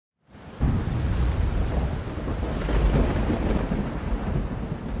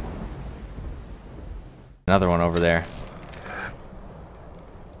Another one over there.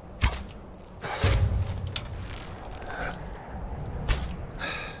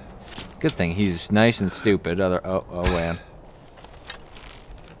 Good thing he's nice and stupid. Oh man.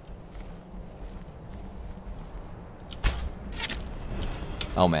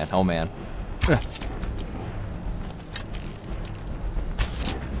 Oh man, oh man.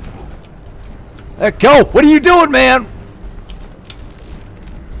 Let go! What are you doing, man?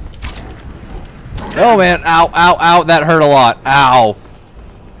 Oh man, ow, ow, ow, that hurt a lot. Ow.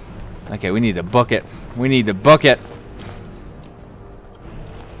 Okay, we need to book it. We need to book it.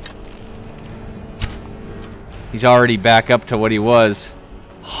 He's already back up to what he was.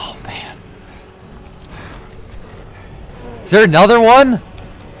 Oh man. Is there another one?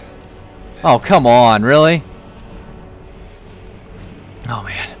 Oh, come on, really? Oh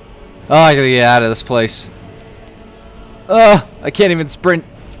man. Oh, I gotta get out of this place. I can't even sprint.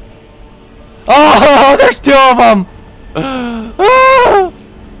 Oh, there's two of them! Oh!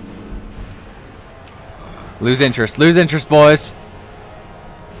 Lose interest, boys.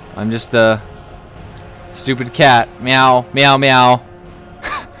 I'm just a stupid cat. Meow, meow, meow.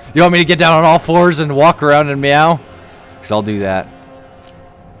 You want me to get down on all fours and walk around and meow? Because I'll do that.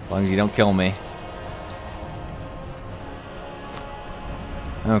 As long as you don't kill me.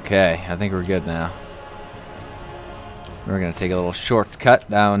 Okay, I think we're good now. We're gonna take a little shortcut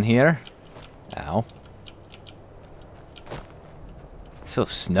down here. Ow. So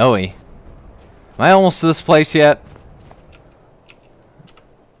snowy. Am I almost to this place yet?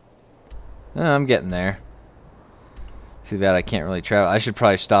 I'm getting there. Too bad I can't really travel. I should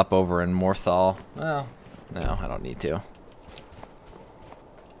probably stop over in Morthal. Well, no, I don't need to.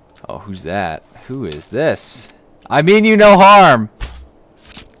 Oh, who's that? Who is this? I mean you no harm!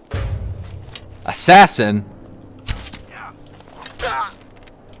 Assassin?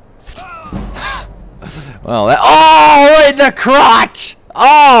 Well, that— oh, in the crotch!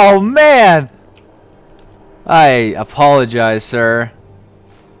 Oh, man! I apologize, sir.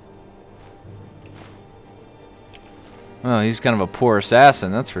 Well, he's kind of a poor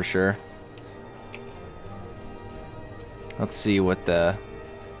assassin, that's for sure. Let's see what the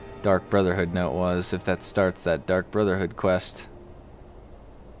Dark Brotherhood note was, if that starts that Dark Brotherhood quest.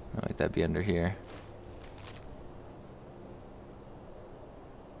 Oh, wait, that'd be under here.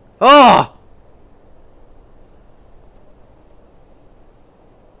 Oh!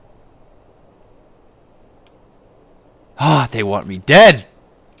 Ah, they want me dead!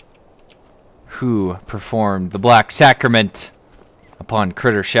 Who performed the Black Sacrament upon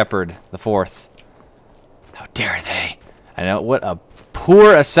Critter Shepard the Fourth? How dare they? I know, what a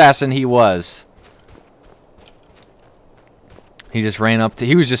poor assassin he was. He just ran up to—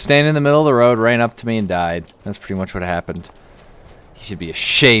 he was just standing in the middle of the road, ran up to me and died. That's pretty much what happened. He should be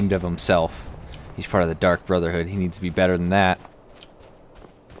ashamed of himself. He's part of the Dark Brotherhood. He needs to be better than that.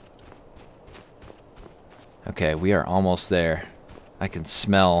 Okay, we are almost there. I can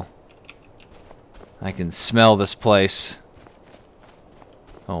smell this place.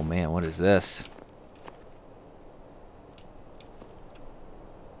 Oh man, what is this?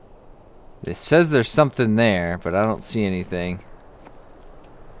 It says there's something there, but I don't see anything.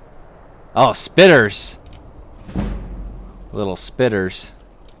 Oh, spitters! Little spitters.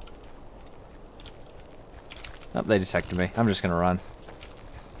 Oh, they detected me. I'm just gonna run.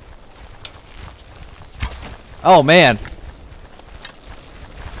 Oh man!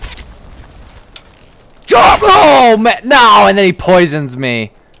 Jump! Oh man! No! And then he poisons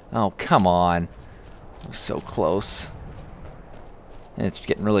me. Oh come on! I was so close. It's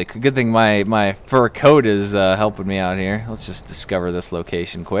getting really good thing my fur coat is helping me out here. Let's just discover this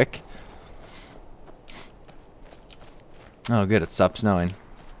location quick. Oh good, it stopped snowing.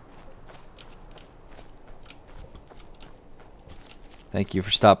 Thank you for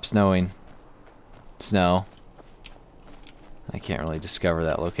stop snowing. Snow. I can't really discover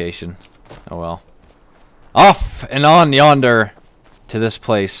that location. Oh well. Off and on yonder to this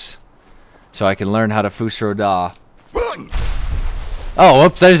place so I can learn how to Fusro Da. Oh,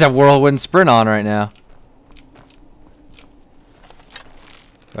 whoops, I just have whirlwind sprint on right now.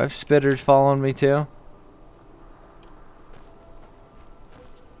 Do I have spitters following me too?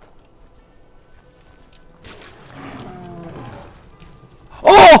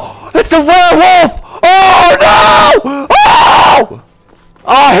 Oh! It's a werewolf! Oh no! Oh! Oh,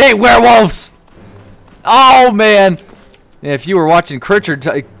 I hate werewolves! Oh man! If you were watching Critter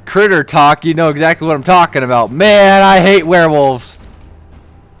Talk, you know exactly what I'm talking about. Man, I hate werewolves.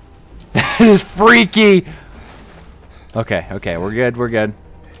 That is freaky. Okay, okay, we're good, we're good.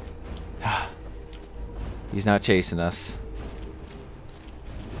 He's not chasing us.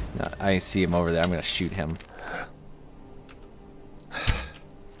 He's I see him over there. I'm gonna shoot him.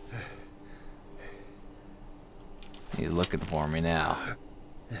 He's looking for me now.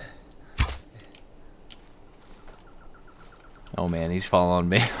 Oh man, he's following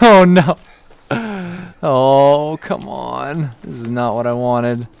me. Oh no! Oh, come on. This is not what I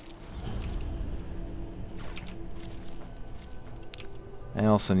wanted. I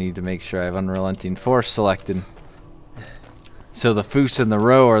also need to make sure I have Unrelenting Force selected. So the Foos and the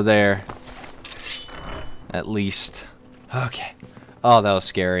Row are there. At least. Okay. Oh, that was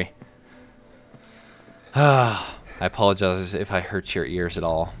scary. I apologize if I hurt your ears at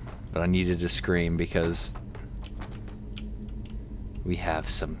all, but I needed to scream because we have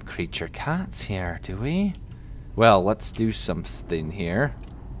some creature cats here, do we? Well, let's do something here.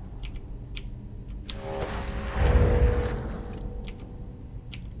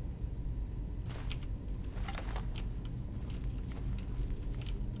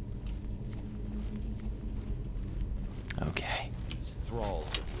 Okay. These thralls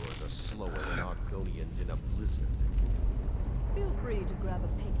of yours are slower than Argonians in a blizzard. Feel free to grab a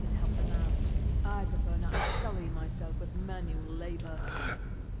pick and help them out. I prefer not to sully myself with manual labor.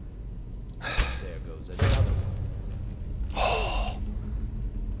 There goes another one.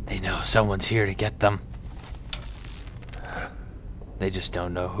 They know someone's here to get them. They just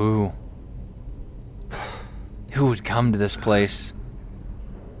don't know who. Who would come to this place?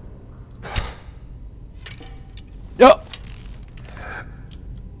 Oh!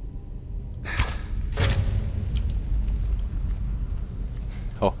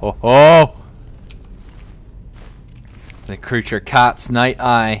 Ho ho ho! The creature cat's night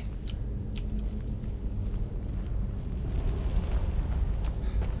eye.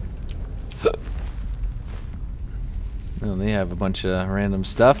 Oh, they have a bunch of random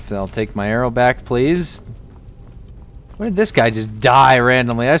stuff. I'll take my arrow back, please. Where did this guy just die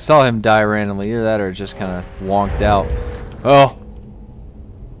randomly? I saw him die randomly. Either that or just kind of wonked out. Oh.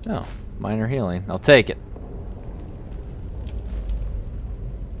 Oh, minor healing. I'll take it.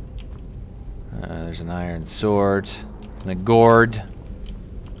 There's an iron sword and a gourd.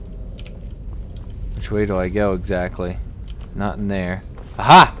 Which way do I go exactly? Not in there.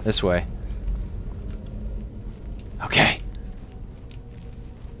 Aha! This way. Okay.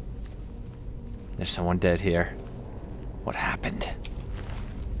 There's someone dead here. What happened?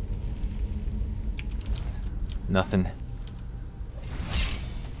 Nothing.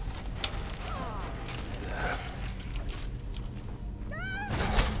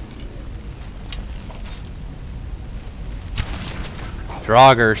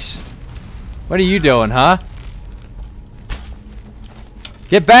 Draugrs. What are you doing, huh?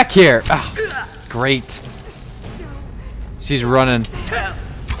 Get back here! Oh, great. She's running.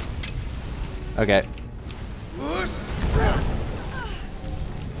 Okay.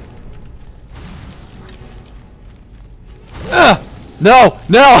 No!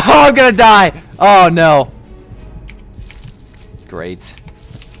 No! Oh, I'm gonna die! Oh no. Great.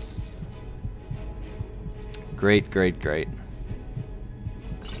 Great, great, great.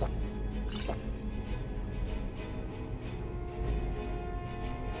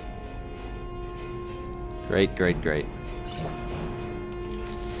 Great, great, great.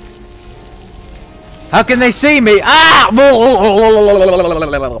 How can they see me? Ah!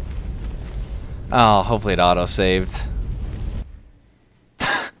 Oh, hopefully it auto-saved.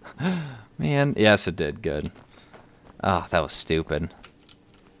 Man, yes it did, good. Oh, that was stupid.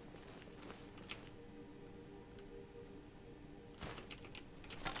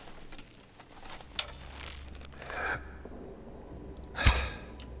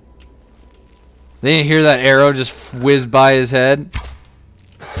 They didn't hear that arrow just whiz by his head?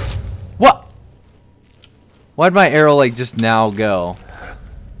 What? Why'd my arrow like just now go?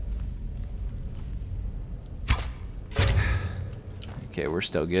 Okay, we're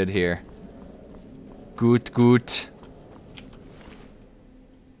still good here. Good, good.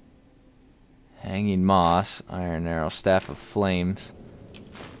 Hanging moss, iron arrow, staff of flames.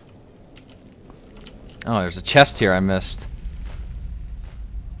 Oh, there's a chest here I missed.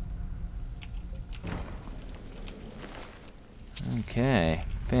 Okay,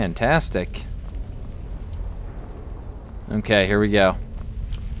 fantastic. Okay, here we go.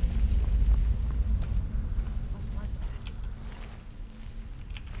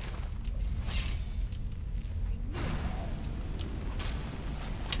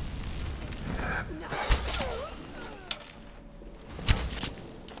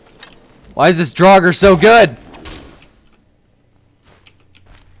 Why is this Draugr so good?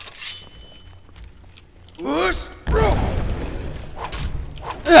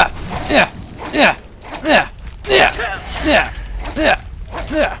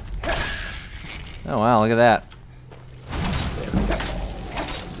 Oh wow, look at that.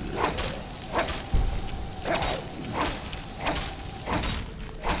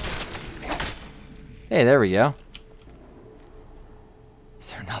 Hey, there we go.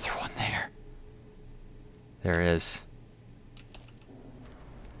 Is there another one there? There is.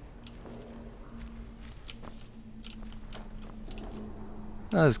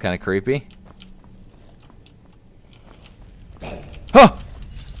 Oh, this is kind of creepy. Huh!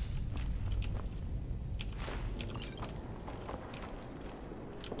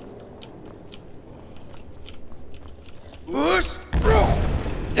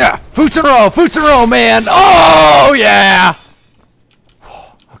 Yeah, Fusaro, man. Oh yeah.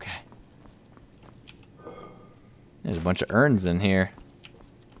 Okay. There's a bunch of urns in here.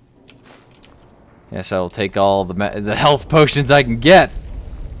 Guess I'll take all the health potions I can get.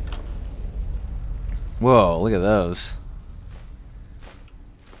 Whoa, look at those.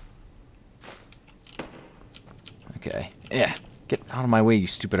 Okay. Yeah. Get out of my way, you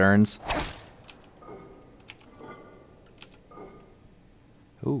stupid urns.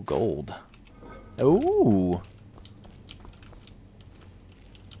 Ooh, gold. Ooh.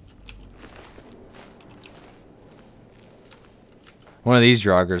 One of these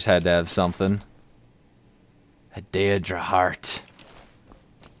Draugrs had to have something. A Daedra heart.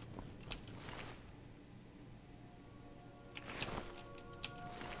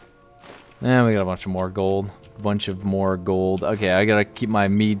 And we got a bunch of more gold. Okay, I gotta keep my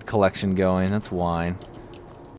mead collection going. That's wine.